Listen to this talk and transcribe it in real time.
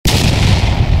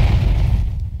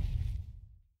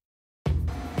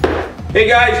Hey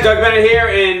guys, Doug Bennett here,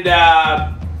 and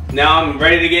now I'm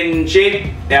ready to get in shape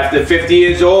after 50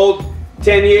 years old.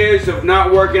 10 years of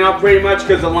not working out pretty much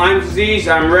because of Lyme disease.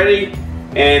 I'm ready,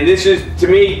 and this is, to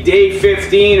me, day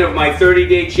 15 of my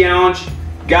 30-day challenge.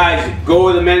 Guys, go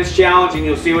with the men's challenge and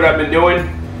you'll see what I've been doing.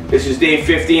 This is day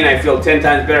 15. I feel 10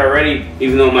 times better already,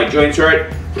 even though my joints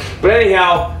hurt. But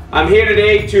anyhow, I'm here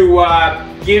today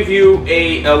to give you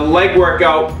a leg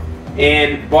workout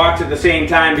and box at the same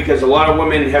time, because a lot of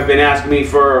women have been asking me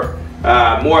for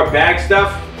more bag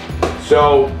stuff.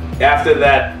 So after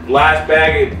that last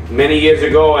bag many years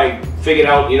ago, I figured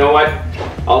out, you know what,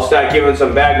 I'll start giving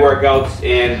some bag workouts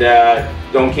and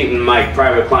don't keep my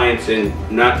private clients and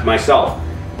not to myself.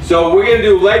 So we're gonna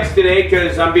do legs today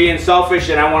because I'm being selfish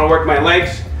and I want to work my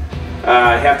legs.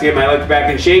 I have to get my legs back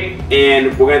in shape,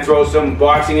 and we're gonna throw some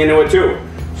boxing into it too.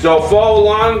 So follow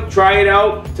along, try it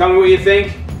out, tell me what you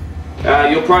think.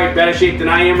 You'll probably be better shape than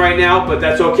I am right now, but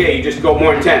that's okay, you just go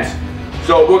more intense.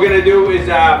 So what we're gonna do is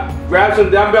grab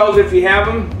some dumbbells if you have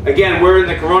them. Again, we're in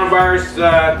the coronavirus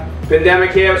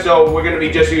pandemic here, so we're gonna be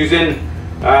just using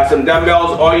some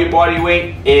dumbbells, all your body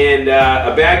weight, and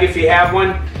a bag if you have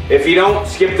one. If you don't,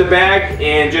 skip the bag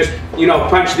and just, you know,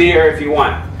 punch the air if you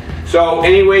want. So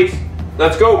anyways,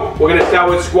 let's go. We're gonna start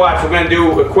with squats. We're gonna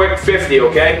do a quick 50,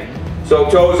 okay? So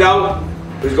toes out,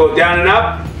 let's go down and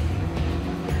up.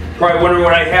 Probably wondering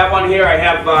what I have on here. I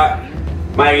have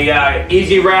my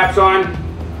easy wraps on.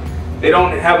 They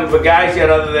don't have them for guys yet,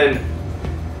 other than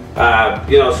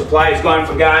you know, supply is gone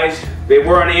for guys. They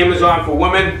were on Amazon for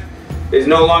women. It's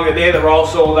no longer there. They're all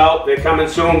sold out. They're coming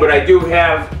soon, but I do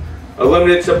have a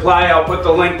limited supply. I'll put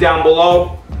the link down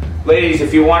below. Ladies,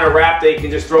 if you want a wrap that you can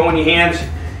just throw in your hands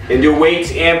and do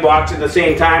weights and box at the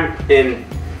same time in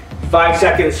 5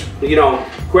 seconds, you know,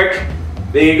 quick.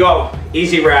 There you go.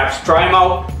 Easy wraps. Try them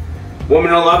out.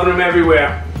 Women are loving them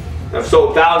everywhere. I've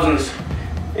sold thousands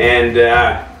and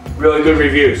really good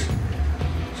reviews.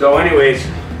 So anyways,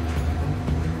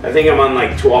 I think I'm on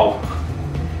like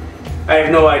 12. I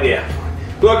have no idea.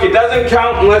 Look, it doesn't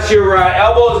count unless your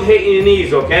elbows hit your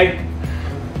knees, okay?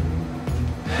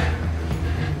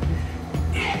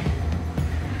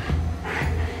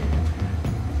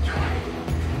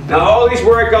 Now all these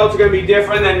workouts are going to be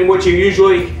different than what you're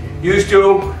usually used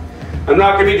to. I'm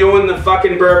not going to be doing the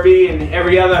fucking burpee and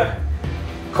every other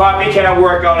copycat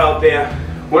workout out there.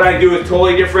 What I do is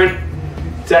totally different.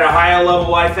 It's at a higher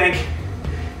level, I think.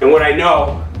 And what I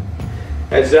know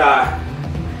is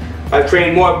I've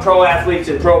trained more pro athletes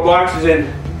and pro boxers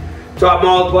and top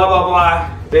models, blah, blah,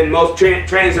 blah, than most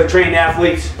trainers have trained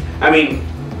athletes. I mean,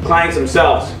 clients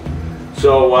themselves.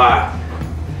 So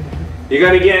you're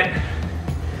going to get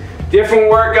different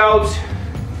workouts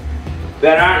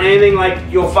that aren't anything like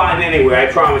you'll find anywhere,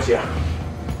 I promise you.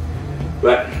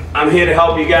 But I'm here to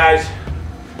help you guys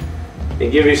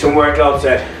and give you some workouts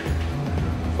that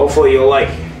hopefully you'll like.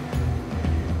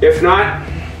 If not,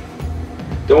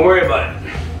 don't worry about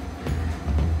it.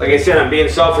 Like I said, I'm being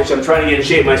selfish. I'm trying to get in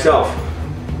shape myself.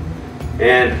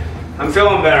 And I'm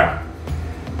feeling better.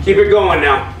 Keep it going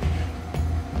now.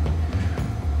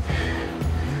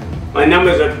 My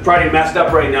numbers are probably messed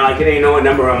up right now. I can't even know what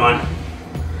number I'm on.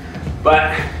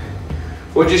 But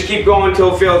we'll just keep going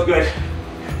until it feels good.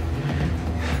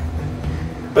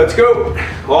 Let's go.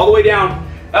 All the way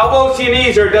down. Elbows to your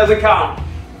knees or it doesn't count.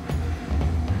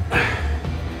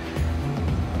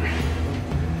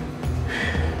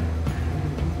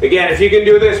 Again, if you can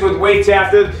do this with weights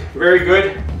after, very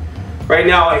good. Right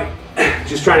now, I'm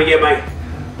just trying to get my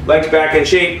legs back in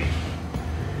shape.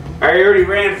 I already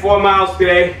ran 4 miles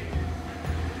today,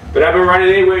 but I've been running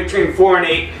anywhere between 4 and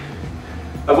 8.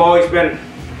 I've always been,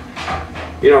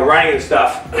 you know, running and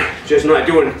stuff, just not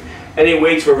doing any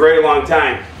weights for a very long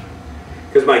time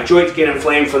because my joints get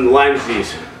inflamed from the Lyme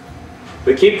disease.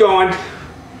 But keep going.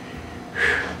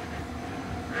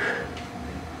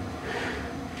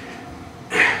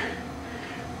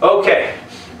 Okay,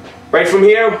 right from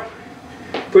here,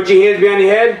 put your hands behind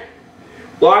your head,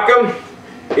 lock them,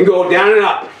 and go down and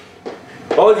up.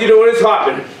 All you're doing is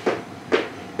hopping.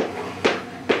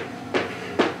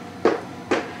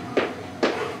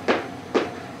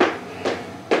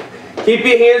 Keep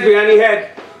your hands behind your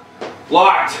head,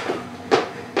 locked.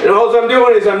 And all I'm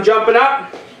doing is I'm jumping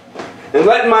up and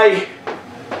letting my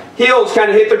heels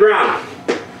kind of hit the ground.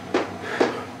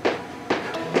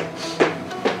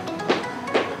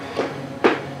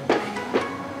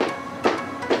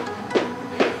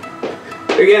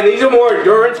 Again, these are more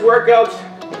endurance workouts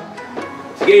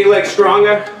to get your legs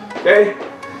stronger, okay?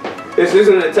 This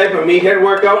isn't a type of meathead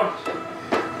workout.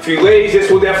 For you ladies, this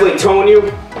will definitely tone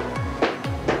you.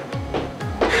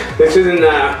 This isn't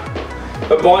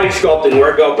a body sculpting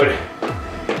workout, but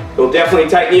It'll definitely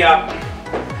tighten you up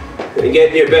and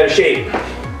get you in better shape.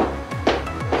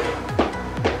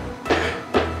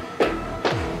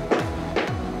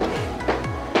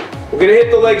 We're gonna hit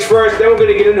the legs first, then we're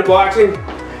gonna get into boxing.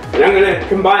 And I'm gonna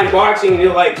combine boxing and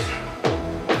your legs.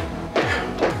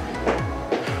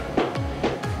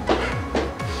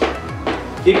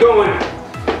 Keep going.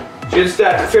 Just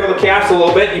start to feel the calves a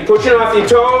little bit. You're pushing off your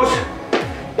toes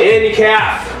and your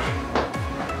calf.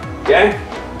 Okay?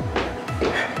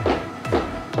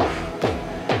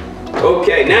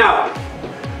 Okay, now,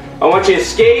 I want you to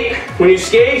skate. When you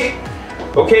skate,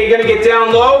 okay, you're gonna get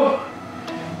down low.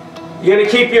 You're gonna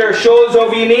keep your shoulders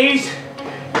over your knees.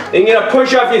 Then you're gonna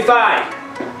push off your thigh.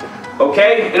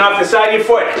 Okay? And off the side of your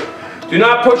foot. Do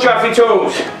not push off your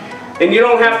toes. And you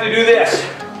don't have to do this.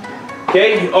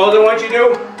 Okay? All I want you to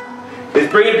do is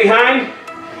bring it behind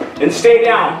and stay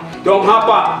down. Don't hop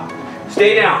up.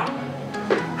 Stay down.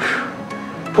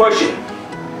 Push it.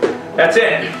 That's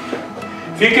it.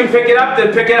 If you can pick it up,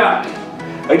 then pick it up.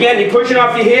 Again, you're pushing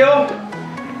off your heel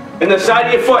and the side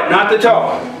of your foot, not the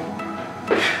toe.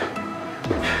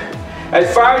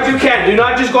 As far as you can. Do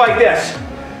not just go like this.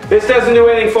 This doesn't do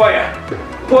anything for you.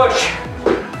 Push.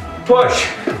 Push.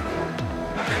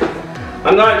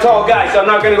 I'm not a tall guy, so I'm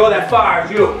not going to go that far as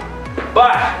you.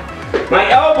 But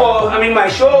my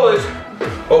shoulders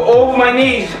are over my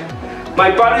knees. My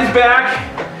butt is back,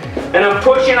 and I'm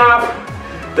pushing off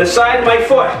the side of my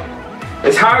foot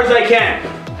as hard as I can.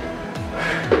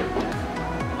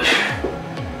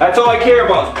 That's all I care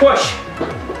about, is push.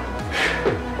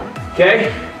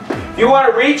 Okay? If you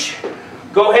want to reach,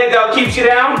 go ahead, that'll keep you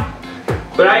down.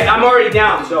 But I'm already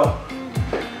down, so.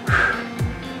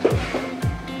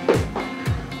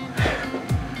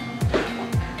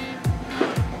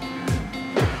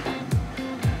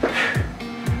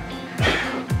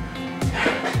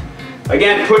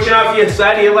 Again, pushing off your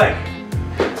side of your leg.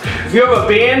 If you have a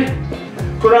band,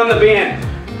 put on the band.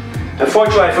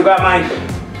 Unfortunately, I forgot mine.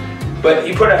 But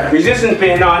you put a resistance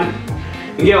band on,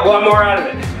 you get a lot more out of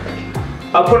it.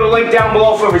 I'll put a link down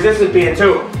below for a resistance band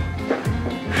too.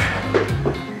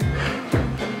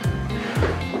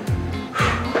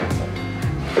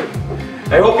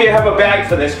 I hope you have a bag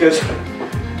for this, because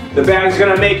the bag's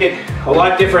gonna make it a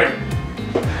lot different.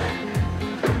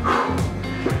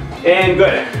 And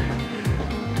good.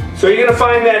 So you're gonna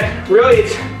find that really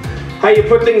it's how you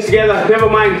put things together, never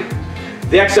mind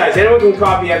the exercise. Anyone can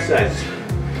copy exercises.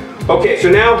 Okay, so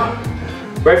now,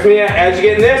 right from here, as you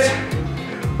get in this,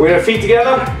 we're gonna feet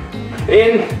together,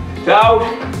 in, to out,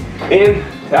 in,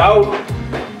 to out.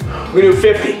 We're gonna do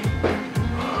 50.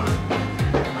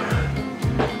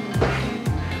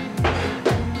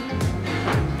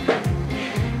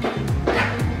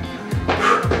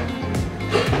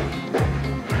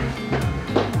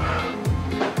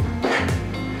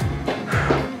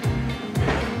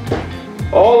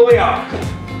 All the way up.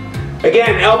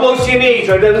 Again, elbows to your knees,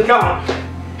 so it doesn't count.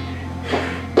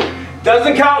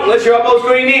 Doesn't count unless your elbows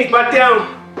go to your knees, butt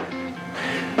down.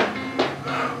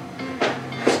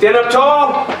 Stand up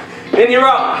tall, and you're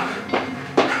up.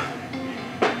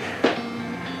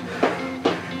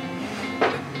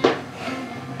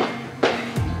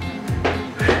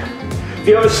 If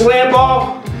you have a slam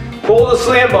ball, hold the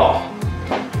slam ball.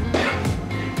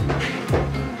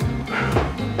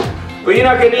 But you're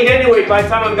not going to need any weight by the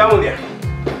time I'm done with you.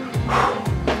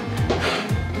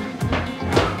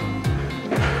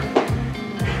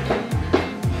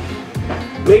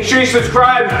 Make sure you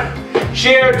subscribe,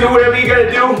 share, do whatever you got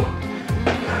to do.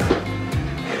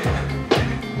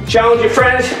 Challenge your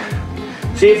friends,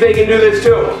 see if they can do this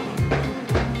too.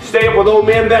 Stay up with old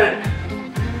man Bennett.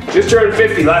 Just turned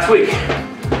 50 last week.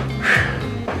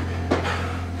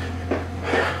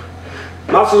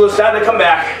 Muscles are starting to come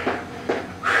back.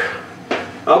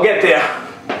 I'll get there.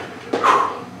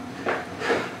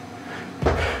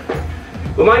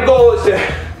 But my goal is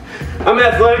I'm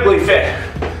athletically fit.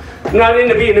 I'm not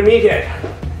into being a meathead,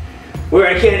 where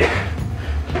I can't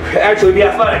actually be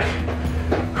athletic.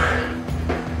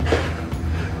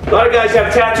 A lot of guys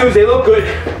have tattoos, they look good,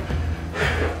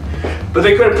 but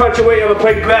they couldn't punch away on a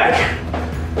plate bag.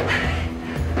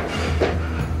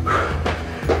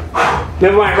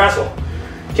 Never mind, wrestle.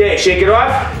 Okay, shake it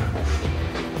off.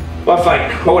 Or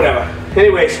fight, or whatever.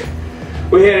 Anyways,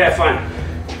 we're here to have fun.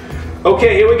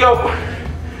 Okay, here we go.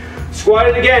 Squat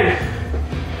it again.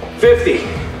 50.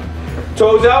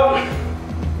 Toes out.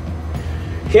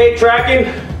 Okay,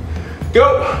 tracking.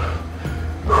 Go.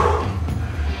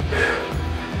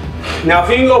 Now, if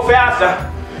you can go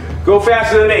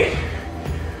faster than me.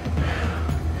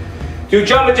 Do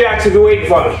jumping jacks if you're waiting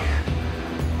for me.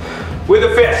 With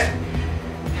a fist.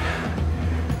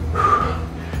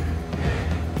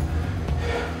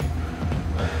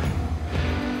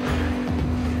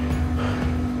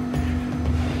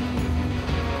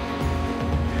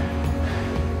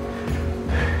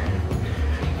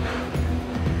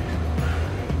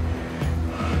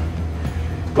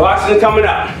 Boxing's coming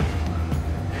up.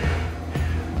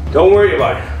 Don't worry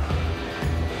about it.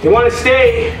 You want to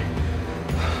stay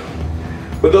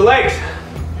with the legs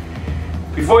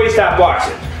before you start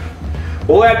boxing.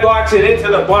 We'll add boxing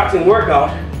into the boxing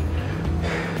workout.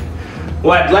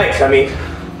 We'll add legs, I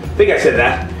think I said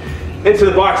that, into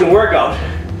the boxing workout.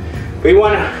 But you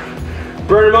want to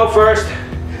burn them out first,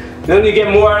 then you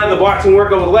get more out of the boxing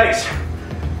workout with legs.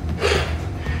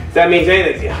 If that means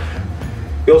anything to you.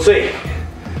 You'll see.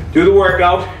 Do the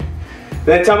workout,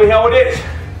 then tell me how it is.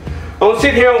 Don't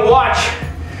sit here and watch,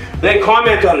 then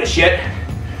comment on the shit.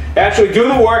 Actually do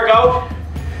the workout,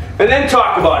 and then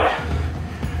talk about it.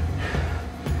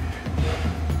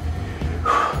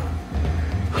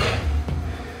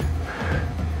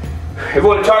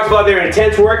 Everyone talks about their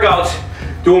intense workouts,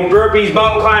 doing burpees,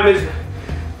 mountain climbers,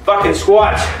 fucking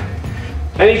squats.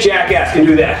 Any jackass can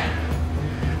do that.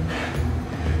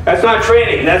 That's not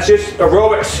training, that's just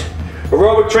aerobics.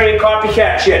 Aerobic training,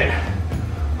 copycat shit.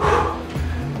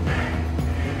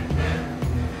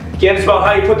 Again, it's about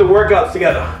how you put the workouts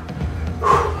together.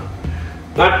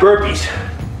 Not burpees.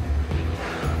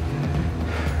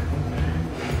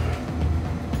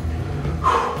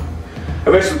 I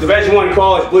went to Division I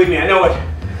college, believe me, I know it.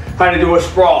 How to do a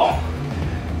sprawl.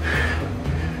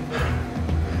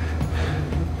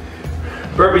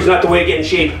 Burpee's not the way to get in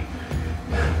shape.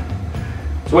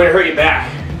 It's the way to hurt your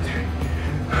back.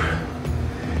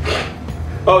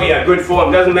 Oh yeah, good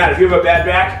form. Doesn't matter if you have a bad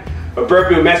back, a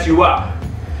burpee will mess you up.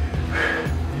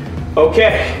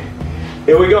 Okay,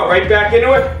 here we go, right back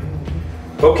into it.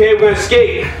 Okay, we're gonna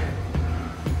skate.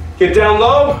 Get down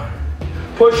low,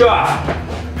 push off.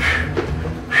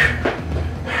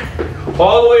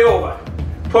 All the way over,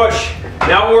 push.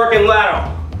 Now we're working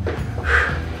lateral.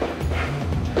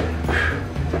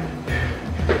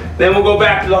 Then we'll go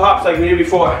back to the hops like we did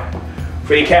before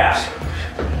for your calves.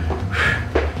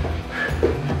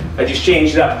 I just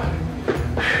changed it up.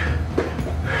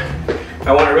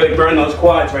 I want to really burn those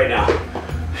quads right now.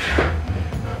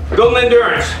 Building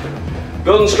endurance,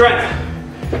 building strength,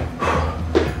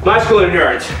 muscular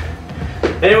endurance.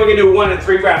 Then we're gonna do 1 to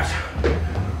 3 reps.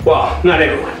 Well, not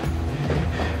everyone.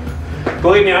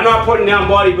 Believe me, I'm not putting down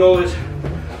bodybuilders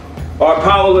or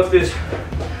powerlifters.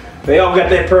 They all got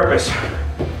their purpose.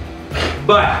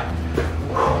 But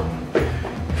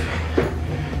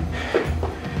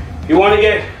if you want to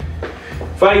get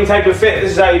fighting type of fit,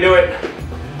 this is how you do it.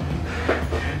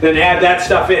 Then add that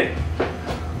stuff in.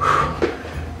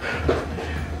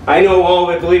 I know all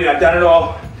of it, believe me, I've done it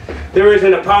all. There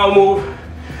isn't a power move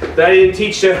that I didn't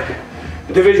teach the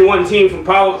Division I team from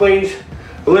power cleans,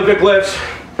 Olympic lifts,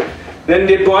 then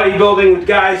did bodybuilding with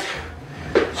guys.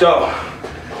 So,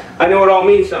 I know it all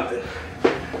means something.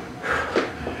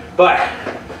 But,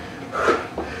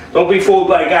 don't be fooled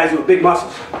by guys with big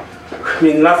muscles. It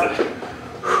means nothing.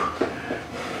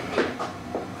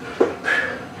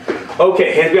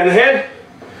 Okay, hands behind the head.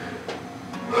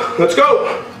 Let's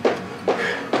go.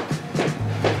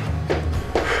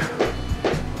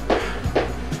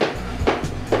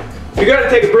 If you gotta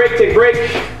take a break, take a break.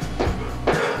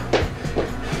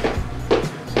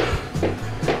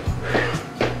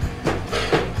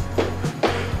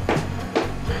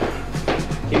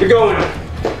 Keep it going.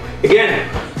 Again,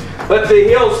 let the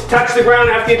heels touch the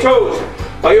ground after your toes,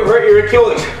 or you'll hurt your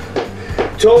Achilles.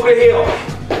 Toe to heel.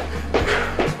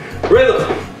 Rhythm.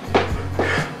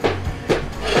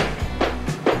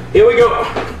 Here we go.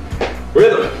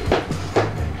 Rhythm.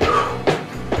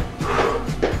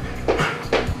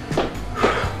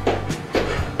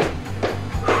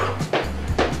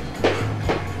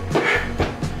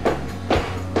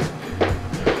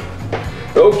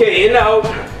 Okay, in and out.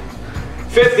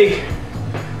 50.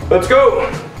 Let's go.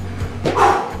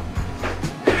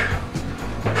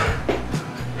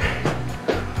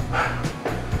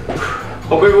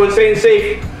 Hope everyone's staying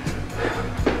safe.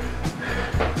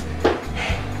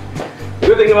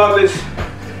 Good thing about this,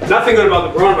 nothing good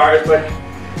about the coronavirus, but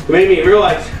it made me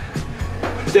realize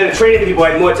instead of training people,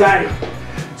 I had more time.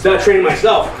 Instead of training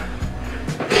myself.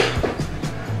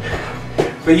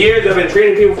 For years, I've been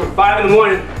training people from 5 in the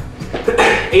morning,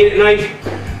 8 at night,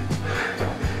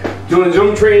 doing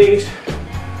Zoom trainings,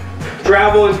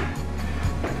 traveling,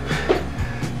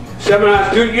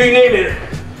 seminars, you name it.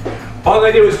 All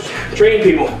I did was train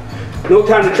people. No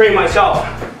time to train myself.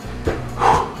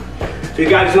 So you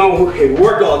guys know I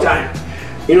work all the time.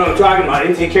 You know what I'm talking about. I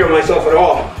didn't take care of myself at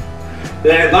all.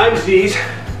 Then I had Lyme disease.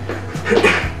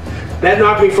 That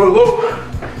knocked me for a loop.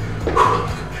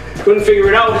 Couldn't figure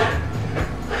it out.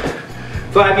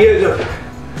 5 years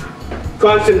of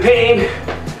constant pain.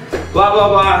 Blah, blah,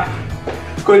 blah.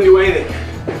 Couldn't do anything.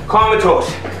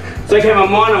 Comatose. It's like having a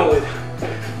mono with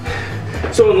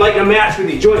Someone lighting a match with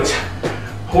your joints.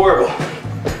 Horrible.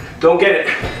 Don't get it.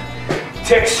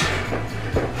 Ticks.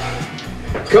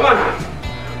 Come on.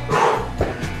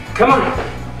 Come on.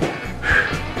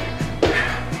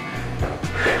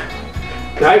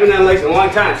 Not even done legs in a long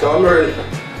time, so I'm hurting.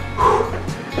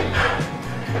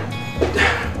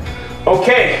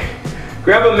 Okay,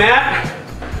 grab a mat.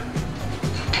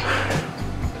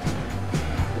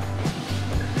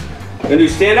 Gonna do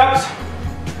stand-ups.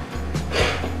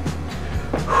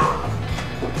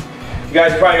 You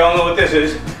guys probably all know what this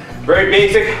is. Very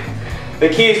basic. The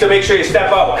key is to make sure you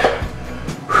step out.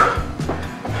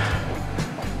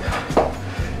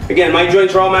 Again, my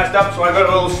joints are all messed up, so I go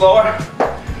a little slower.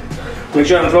 Make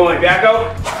sure I'm throwing my back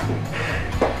out.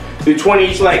 Do 20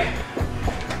 each leg.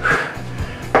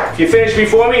 If you finish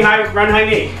before me, run high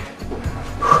knee.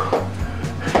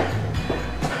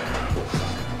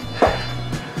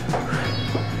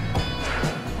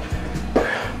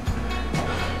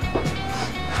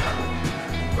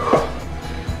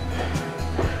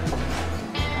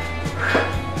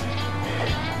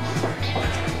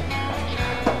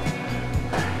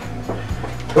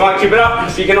 Come on, keep it up.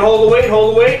 If you can hold the weight,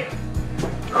 hold the weight.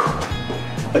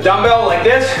 A dumbbell like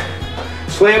this,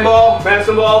 slam ball,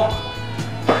 medicine ball,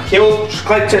 cable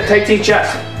tight to your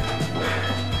chest.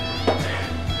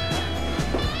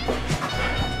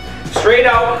 Straight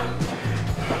out.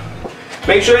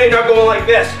 Make sure you're not going like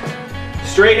this.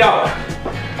 Straight out.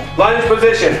 Lunge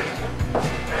position.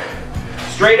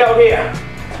 Straight out here.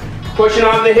 Pushing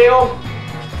on the heel.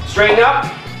 Straighten up.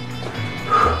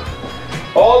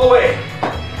 All the way.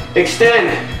 Extend.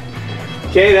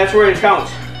 Okay, that's where it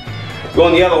counts. Go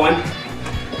on the other one.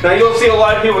 Now you'll see a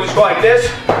lot of people just go like this,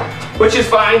 which is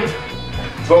fine,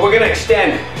 but we're gonna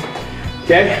extend,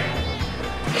 okay?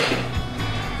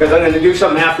 Because I'm gonna do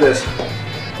something after this.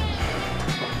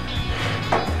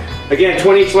 Again,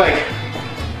 20 each leg.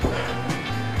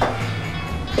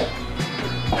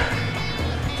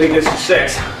 I think this is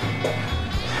 6.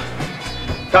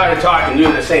 It's hard to talk and do it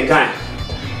at the same time.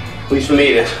 At least for me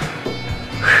it is.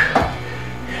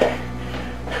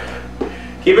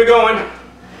 Keep it going.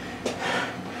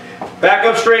 Back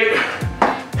up straight.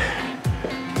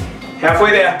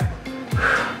 Halfway there.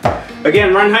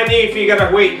 Again, run high knee if you gotta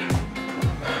wait.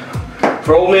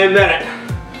 For Old Man Bennett.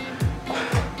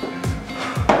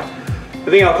 I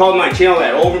think I'll call my channel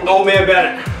that, Old Man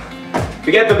Bennett.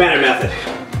 Forget the Bennett method.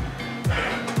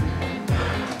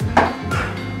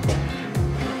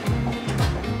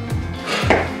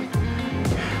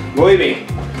 Believe me,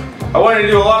 I wanted to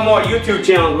do a lot more YouTube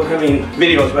channels,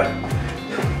 videos, but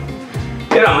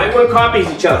you know, everyone copies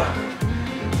each other.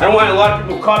 I don't want a lot of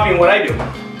people copying what I do.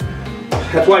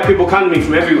 That's why people come to me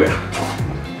from everywhere.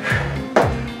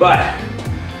 But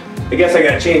I guess I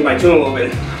gotta change my tune a little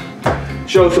bit.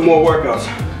 Show some more workouts.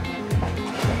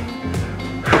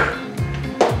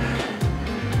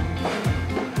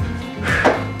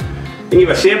 You give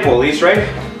a sample at least, right?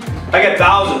 I got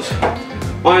thousands,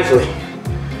 honestly.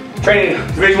 Training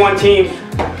Division I teams,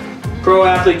 pro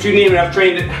athletes, you name it, I've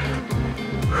trained it.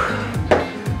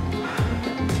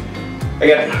 I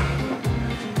got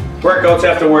workouts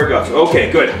after workouts.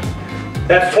 Okay, good.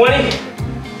 That's 20.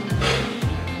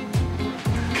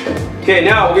 Okay,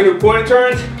 now we're gonna do quarter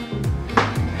turns.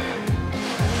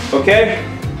 Okay,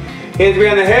 hands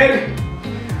behind the head.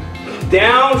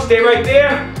 Down, stay right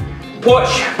there.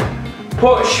 Push,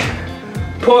 push,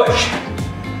 push.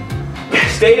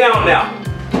 Stay down now.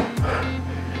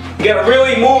 You gotta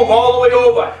really move all the way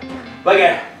over, like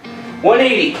a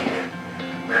 180.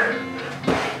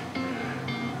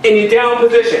 In your down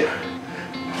position.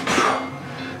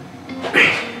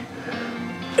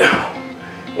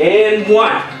 And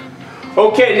 1.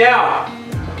 Okay, now,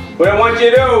 what I want you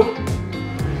to do,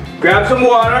 grab some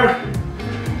water,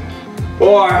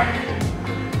 or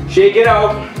shake it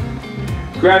out,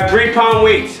 grab 3-pound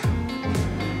weights.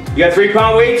 You got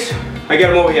 3-pound weights? I got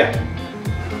them over here.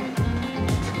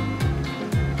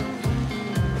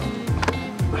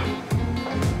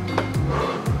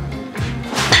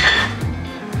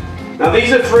 Now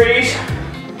these are 3s.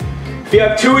 If you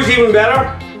have 2s, even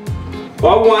better.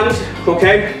 Or 1s,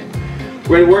 okay?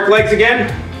 We're gonna work legs again.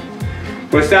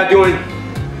 We're gonna start doing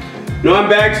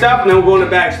non-bag stuff, now we're going to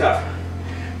bag stuff.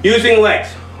 Using legs,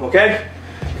 okay?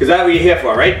 Because that's what you're here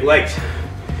for, right? Legs.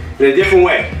 In a different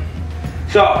way.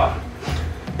 So,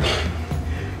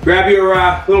 grab your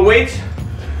little weights.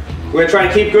 We're gonna try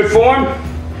and keep good form.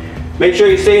 Make sure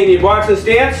you stay in your boxing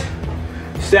stance.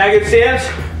 Staggered stance.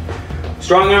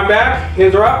 Strong arm back,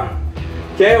 hands are up.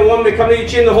 Okay, I want them to come to your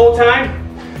chin the whole time.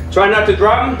 Try not to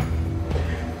drop them.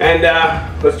 And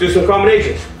let's do some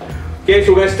combinations. Okay,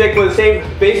 so we're gonna stick with the same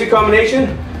basic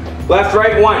combination. left,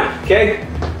 right, 1, okay?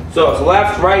 So it's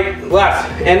left, right, left.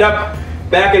 End up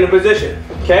back in the position,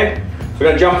 okay? So we're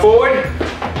gonna jump forward,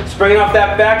 spring off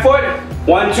that back foot.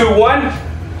 1, 2, 1.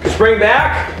 Spring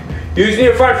back, using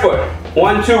your front foot.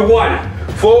 1, 2, 1.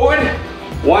 Forward.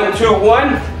 1, 2,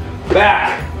 1.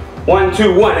 Back. 1,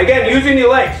 2, 1. Again, using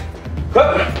your legs.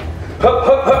 Hup, hup,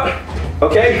 hup, hup.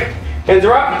 Okay? Hands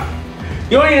are up.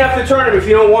 You don't even have to turn them if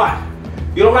you don't want.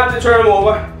 You don't have to turn them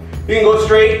over. You can go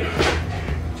straight.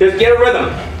 Just get a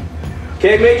rhythm.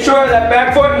 Okay? Make sure that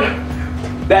back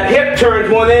foot, that hip turns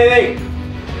more than anything.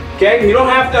 Okay? You don't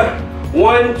have to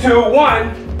 1, 2,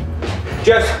 1.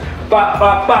 Just bop,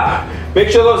 bop, bop. Make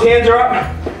sure those hands are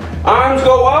up. Arms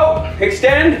go out.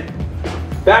 Extend.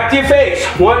 Back to your face.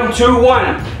 1, 2,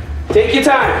 1. Take your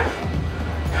time.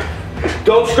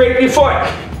 Don't scrape your foot.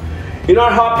 You're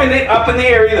not hopping it up in the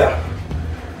air either.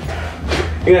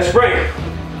 You're gonna spring.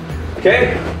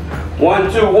 Okay?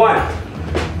 1, 2, 1.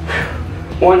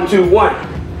 1, 2, 1.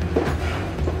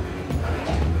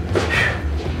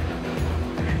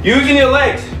 Using your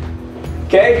legs.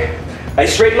 Okay? I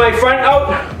straighten my front out.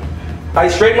 I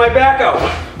straighten my back out.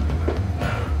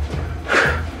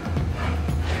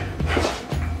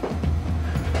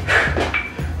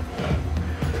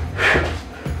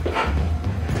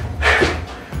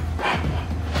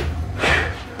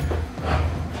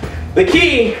 The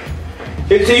key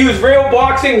is to use real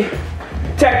boxing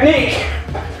technique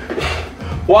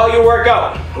while you work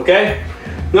out, okay?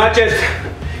 Not just,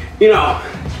 you know,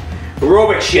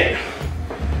 aerobic shit.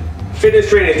 Fitness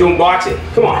trainers doing boxing.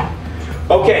 Come on.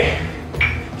 Okay.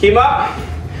 Keep up.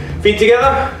 Feet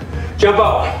together. Jump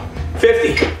out.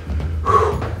 50.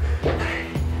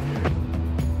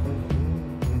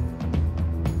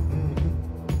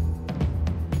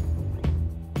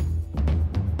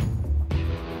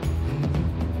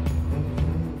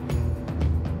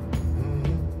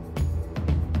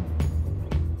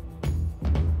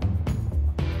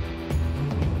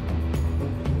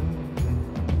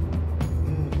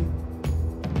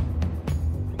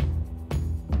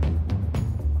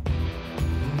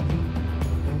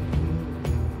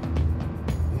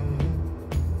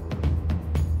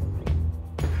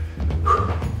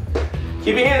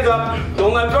 Keep your hands up,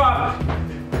 don't let them drop.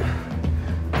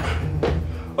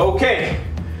 Okay,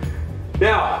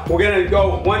 now we're gonna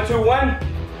go 1, 2, 1,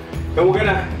 and we're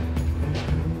gonna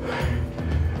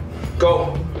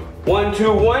go 1,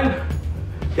 2, 1,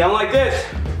 down like this,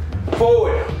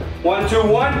 forward, 1, 2,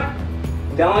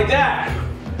 1, down like that,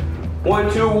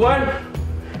 1, 2,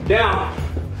 1, down,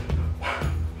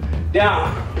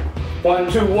 down,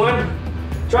 1, 2,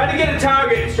 1, try to get a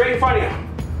target straight in front of you.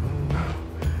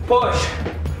 Push.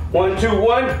 1, 2,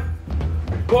 1.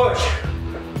 Push.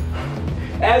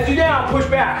 As you down, push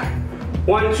back.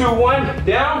 1, 2, 1.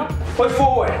 Down. Push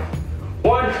forward.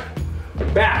 1.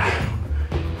 Back.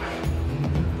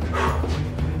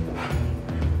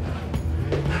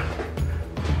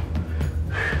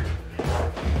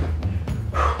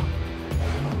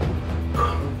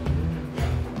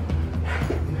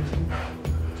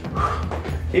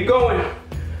 Keep going.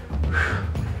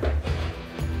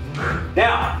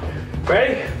 Now,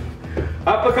 ready?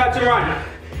 Uppercuts and run.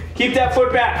 Keep that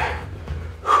foot back.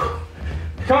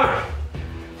 Come on.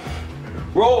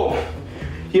 Roll.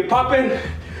 You're pumping.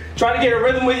 Try to get a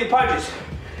rhythm with your punches.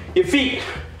 Your feet.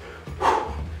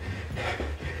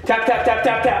 Tap, tap, tap,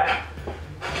 tap, tap.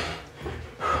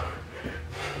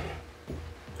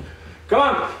 Come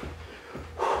on.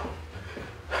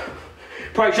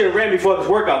 Probably should have ran before this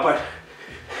workout, but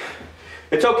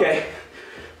it's okay.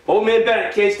 Old man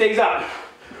Bennett, cage stays up.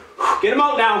 Get him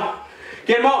out now.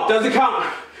 Get him out, doesn't count.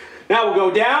 Now we'll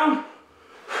go down,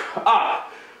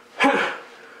 up.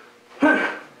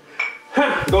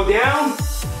 Go down,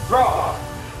 throw.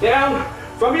 Down,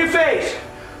 from your face.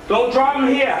 Don't drop him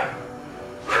here.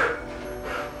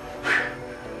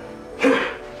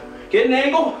 Get an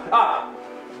angle, up.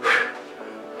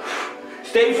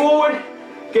 Stay forward,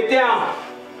 get down.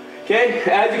 Okay,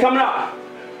 as you're coming up.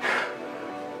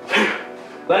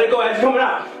 Let it go as you're coming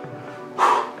up.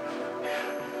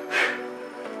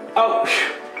 Out.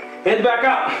 Hands back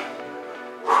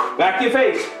up. Back to your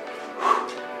face.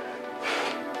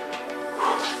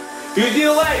 Use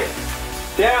your leg.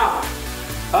 Down.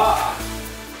 Up.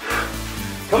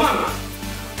 Come on.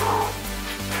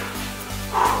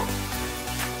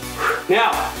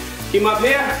 Now, keep him up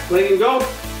here. Let him go.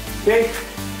 Okay.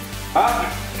 Up.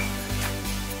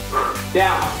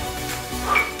 Down.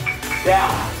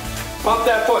 Down. Pump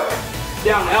that foot.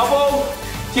 Down, elbow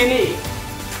to your knee.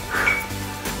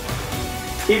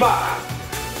 Keep up.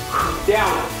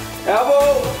 Down.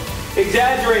 Elbow,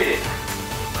 exaggerated.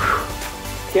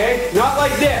 Okay? Not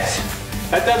like this.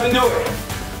 That doesn't do it.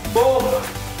 Full,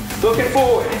 looking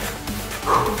forward.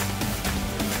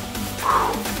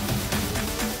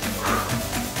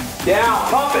 Down,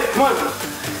 pump it, come on.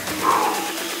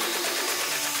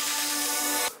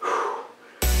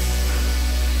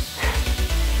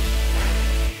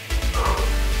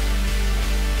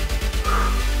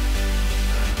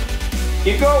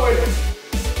 Keep going.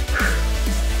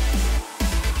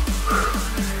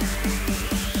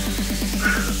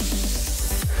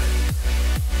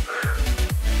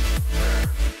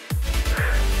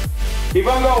 Keep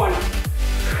on going.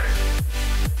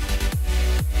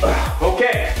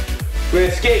 Okay, we're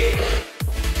gonna escape.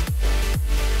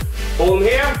 Hold them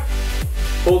here.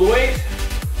 Hold the weights.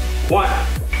 1,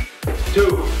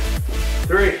 2,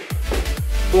 3,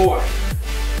 4.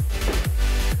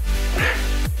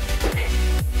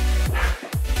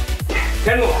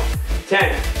 10 more.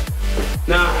 10,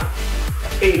 9,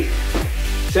 8,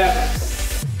 7,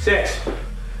 6,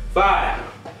 5,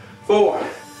 4,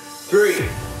 3,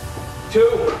 2,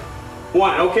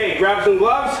 1. Okay, grab some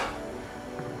gloves.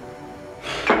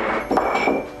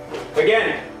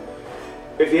 Again,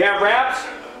 if you have wraps,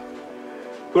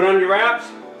 put on your wraps.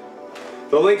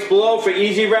 The link's below for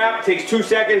easy wrap. Takes 2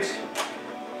 seconds,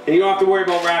 and you don't have to worry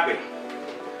about wrapping.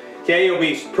 Okay, it'll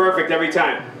be perfect every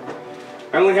time.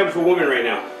 I only have it for women right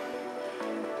now,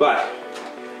 but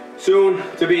soon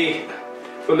to be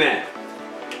for men.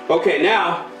 Okay,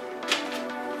 now,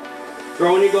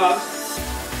 throw in your gloves.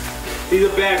 These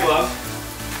are bag gloves.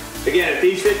 Again, if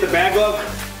these fit the bag glove,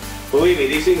 believe me,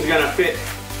 these things are gonna fit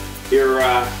your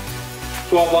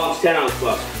 12 ounce, 10 ounce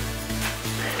gloves.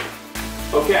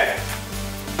 Okay,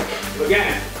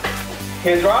 again,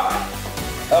 hands are up,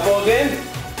 elbows in.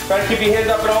 Try to keep your hands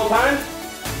up at all times.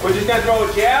 We're just gonna throw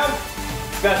a jab.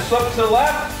 Gonna slip to the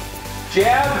left,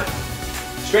 jab,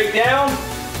 straight down,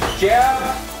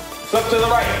 jab, slip to the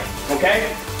right,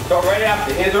 okay? So right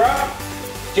after, hands are up,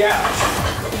 jab,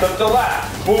 slip to the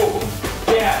left, move,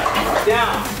 jab,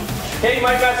 down. Okay, you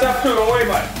might mess up too, don't worry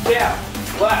about it. Jab,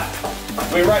 left,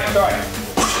 wait, right, sorry.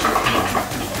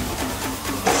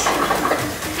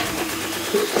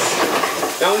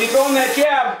 Now when you throw in that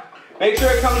jab, make sure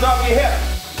it comes off your hip,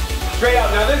 straight out.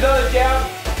 Now this other jab,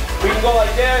 we can go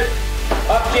like this,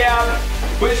 up jab.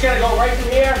 We're just gonna go right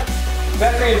from here.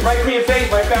 That thing is right from your face,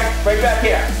 right back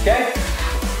here, okay?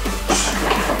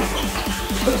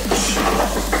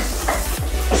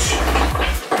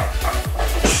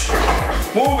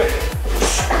 Move it.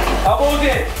 Elbows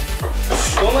in.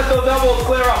 Don't let those elbows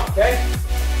clear out, okay?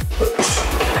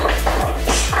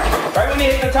 Right when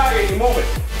you hit the target, you move it.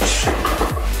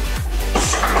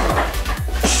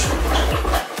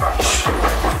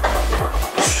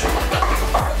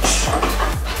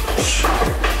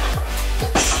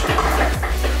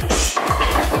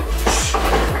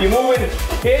 You're moving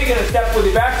here, you're gonna step with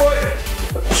your back foot.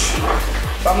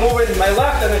 If I'm moving my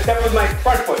left, I'm gonna step with my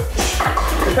front foot.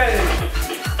 Depending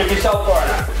if you're southpaw or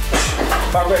not.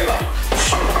 If I'm regular.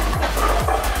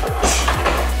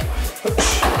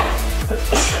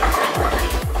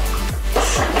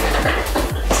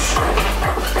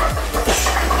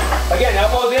 Again,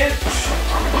 elbows in,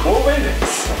 moving.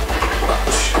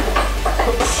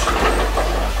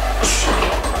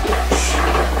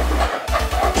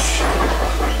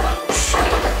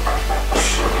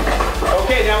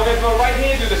 Okay, now we're going to throw right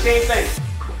hand, do the same thing.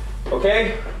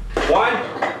 Okay? 1,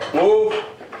 move,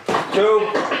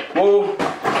 2, move.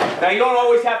 Now you don't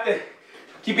always have to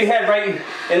keep your head right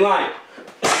in line.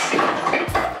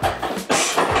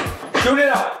 Shoot it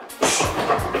out.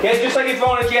 Okay, just like you're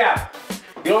throwing a jab.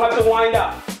 You don't have to wind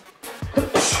up.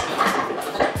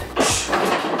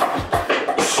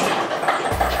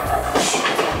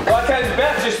 A lot of times it's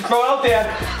best just to throw it out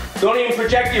there. Don't even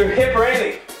project your hip or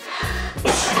anything.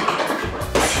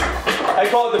 I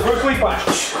call it the Bruce Lee punch.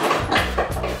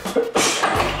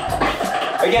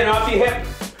 Again, off your hip,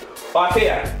 off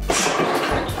here.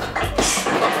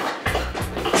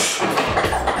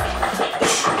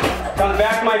 Comes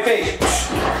back to my face.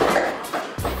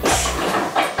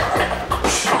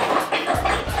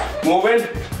 Moving.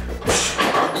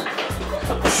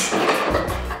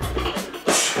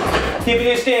 Keeping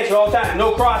your stance all the time,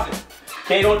 no crossing.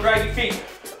 Okay, don't drag your feet.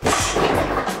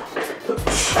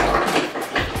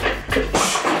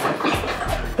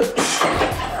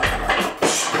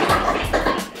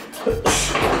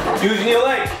 Using your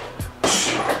legs.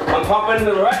 I'm pumping to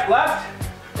the right, left,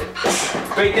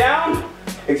 straight down,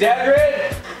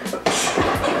 exaggerate.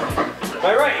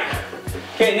 My right.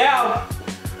 Okay, now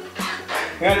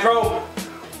I'm gonna throw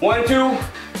 1, 2,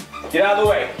 get out of the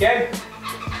way, okay?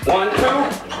 1, 2,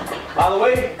 out of the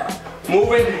way,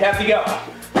 moving, have to go.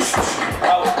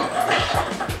 Out.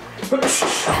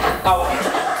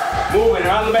 Out. Moving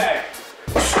around the bag.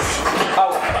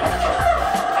 Out.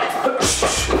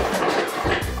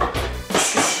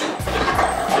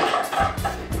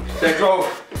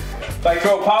 If I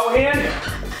throw a power hand,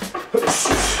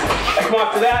 I come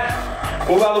off to that,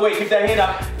 move out of the way, keep that hand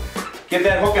up, get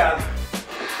that hook out.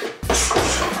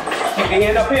 Keep the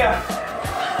hand up here.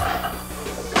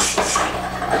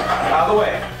 Out of the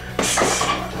way.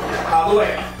 Out of the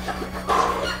way.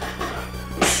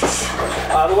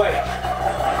 Out of the way.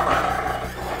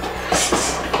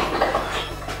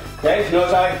 Okay, so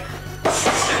notice I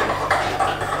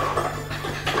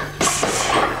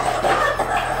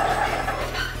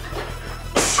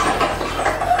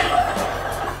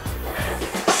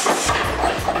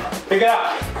pick it up.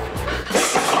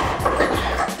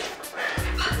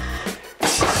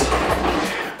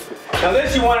 Now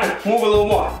this you want to move a little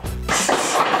more.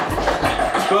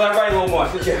 Go that right a little more.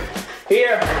 Sit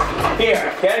here,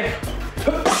 here, okay?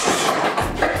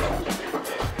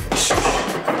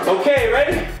 Okay,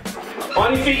 ready?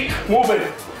 On your feet, moving.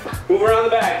 Move around the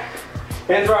bag.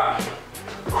 Hands are up.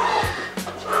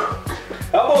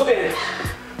 Elbows in.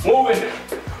 Moving.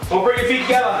 Don't bring your feet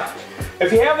together.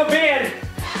 If you have a band,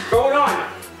 throw it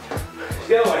on.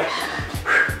 The other way.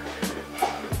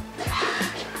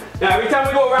 Now every time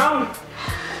we go around,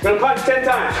 we're gonna punch 10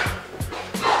 times.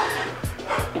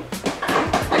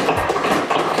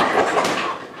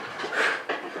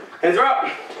 Hands are up.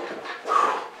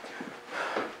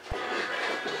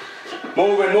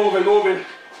 Moving, moving, moving.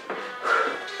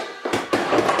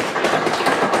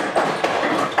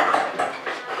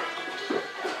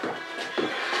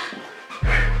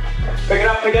 Pick it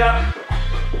up, pick it up.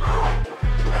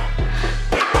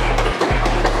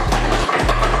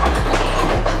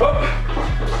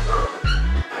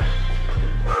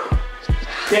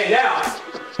 Okay, now,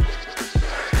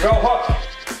 go hook.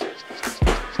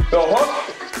 Go hook,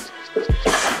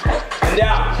 and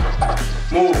down.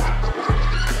 Move.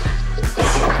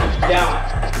 Down.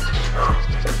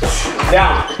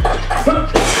 Down.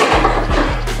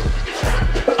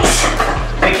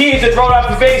 The key is to throw it off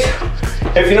your face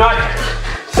if you're not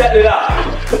setting it up.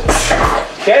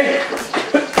 Okay?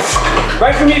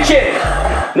 Right from your chin,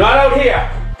 not out here.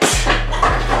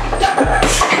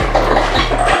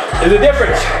 There's a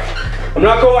difference. I'm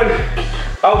not going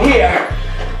out here.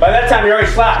 By that time you're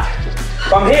already slapped.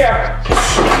 If I'm here,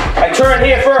 I turn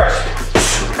here first.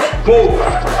 Move.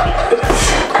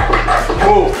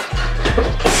 Move.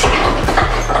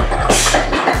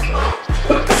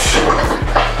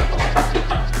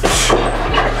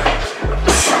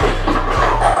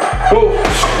 Move.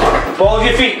 Ball of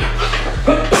your feet.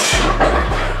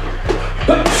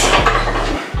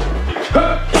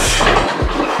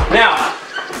 Now,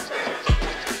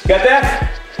 got that?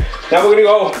 Now we're gonna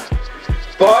go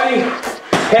body,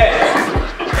 head.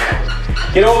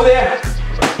 Get over there,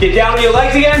 get down to your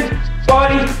legs again,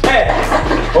 body, head.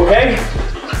 Okay?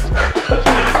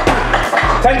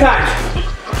 10 times.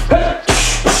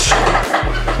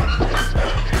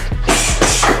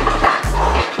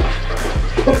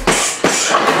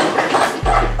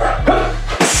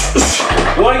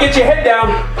 You wanna get your head down,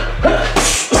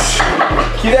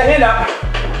 keep that hand up.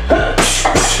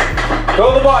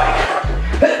 Go the body.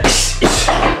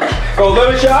 Go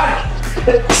liver shot.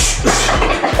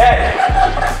 Head.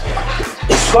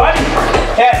 Body.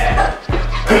 Head.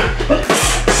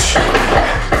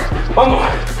 One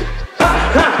more.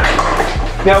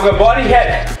 Now we've got body, head.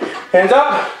 Hands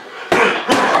up.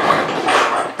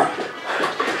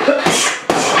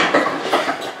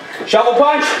 Shovel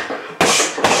punch.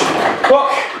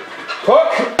 Hook.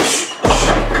 Hook.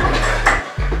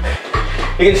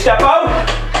 You can step out.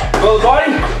 Go the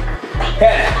body,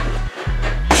 head.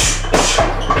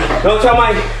 Notice how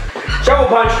my shovel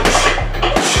punch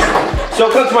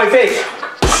still comes to my face.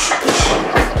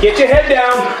 Get your head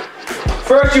down.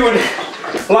 First you would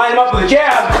line them up with a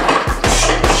jab.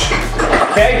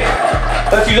 Okay?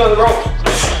 Let's use on the rope.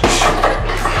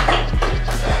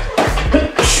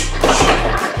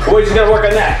 We're just gonna work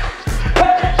on that.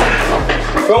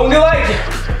 Go with your legs.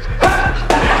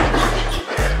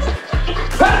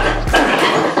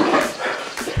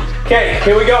 Okay,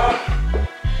 here we go.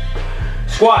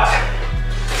 Squats.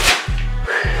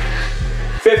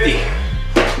 50.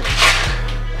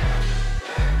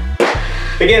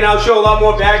 Again, I'll show a lot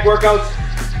more bag workouts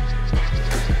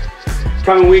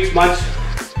coming weeks, months,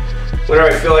 whenever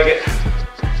I feel like it.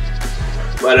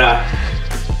 But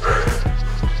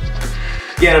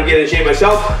again, I'm getting in shape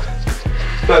myself.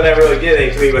 Not that that really did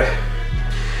anything to me, but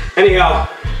anyhow,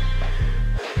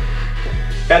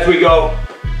 as we go,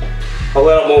 a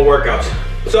little more workouts.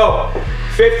 So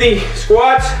 50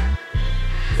 squats,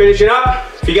 Finishing up,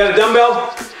 if you got a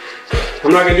dumbbell,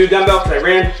 I'm not gonna do dumbbell because I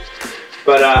ran,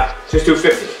 but just do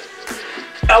 50.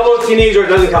 Elbows to your knees or it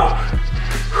doesn't count.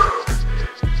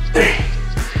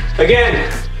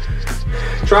 Again,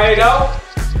 try it out.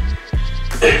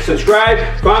 Subscribe,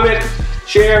 comment,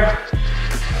 share.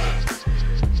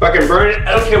 Fucking burn it.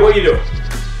 I don't care what you do.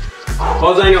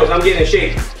 All I know is I'm getting in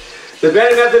shape. The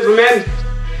better method for men,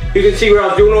 you can see what I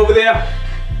was doing over there.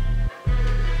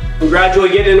 I'm gradually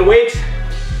getting into weights.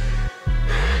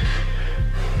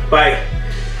 By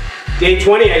day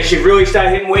 20, I should really start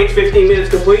hitting weights 15 minutes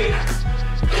complete.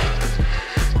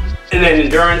 And then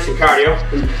endurance and cardio.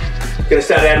 I'm gonna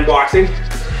start adding boxing.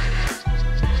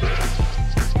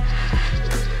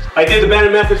 I did the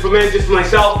better method for men just for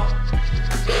myself.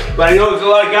 But I know there's a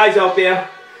lot of guys out there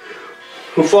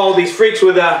who follow these freaks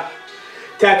with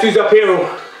tattoos up here who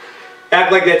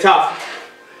act like they're tough.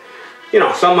 You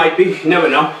know, some might be, you never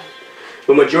know.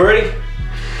 The majority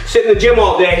sit in the gym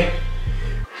all day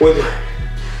with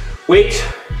weights,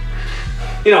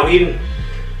 you know, eating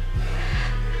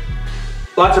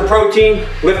lots of protein,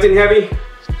 lifting heavy,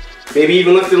 maybe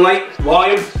even lifting light,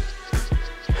 volume.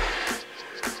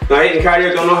 Not hitting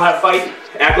cardio, don't know how to fight,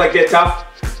 act like they're tough.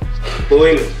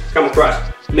 Believe me, come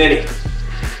across many.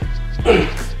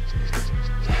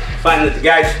 Finding that the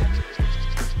guys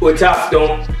who are tough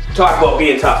don't talk about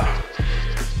being tough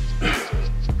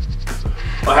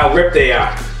or how ripped they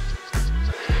are.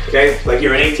 Okay, like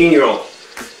you're an 18-year-old.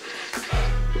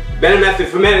 Better method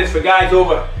for men is for guys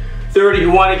over 30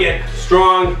 who want to get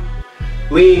strong,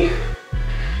 lean,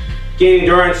 gain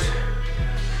endurance,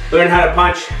 learn how to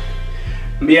punch,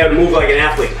 and be able to move like an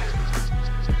athlete.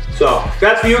 So, if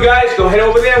that's for you guys, go head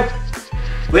over there.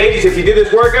 Ladies, if you did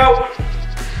this workout,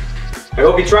 I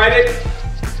hope you tried it.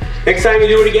 Next time you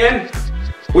do it again,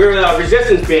 wear a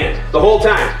resistance band the whole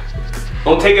time.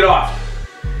 Don't take it off.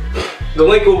 The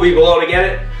link will be below to get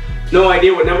it. No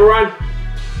idea what number we're on.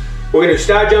 We're gonna do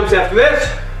star jumps after this.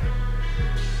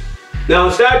 Now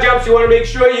in star jumps, you wanna make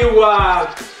sure you go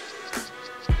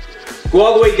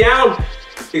all the way down,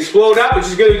 explode up, which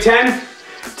is gonna be 10.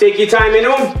 Take your time into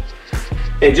them,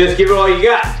 and just give it all you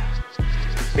got.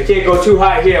 I can't go too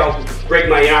high here, I'll break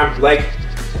my arm, leg,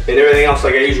 and everything else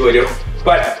like I usually do.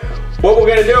 But what we're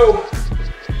gonna do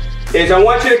is I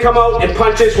want you to come out and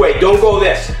punch this way. Don't go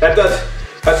this. That's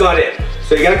not it.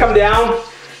 So you're gonna come down,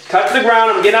 touch the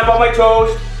ground, I'm getting up on my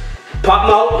toes, pop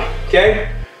them out,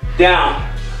 okay? Down.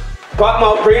 Pop them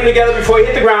out, bring them together before you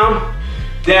hit the ground.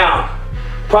 Down.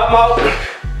 Pop them out.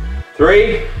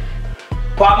 3.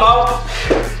 Pop them out.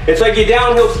 It's like you're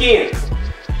downhill skiing.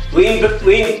 Lean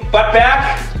butt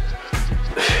back.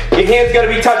 Your hands gotta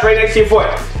be touched right next to your foot.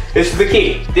 This is the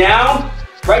key. Down,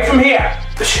 right from here.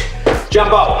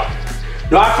 Jump out.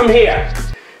 Not from here.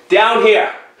 Down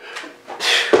here.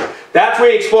 That's where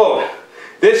you explode.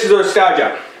 This is a star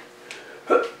jump.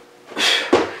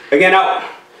 Again, out.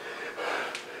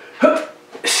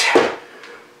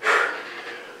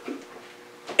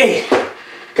 8.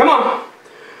 Come on.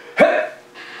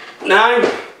 9.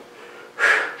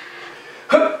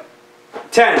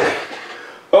 10.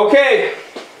 Okay.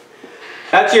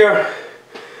 That's your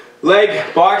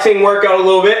leg boxing workout a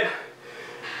little bit.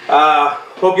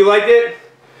 Hope you liked it.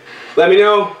 Let me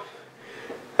know.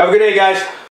 Have a good day, guys.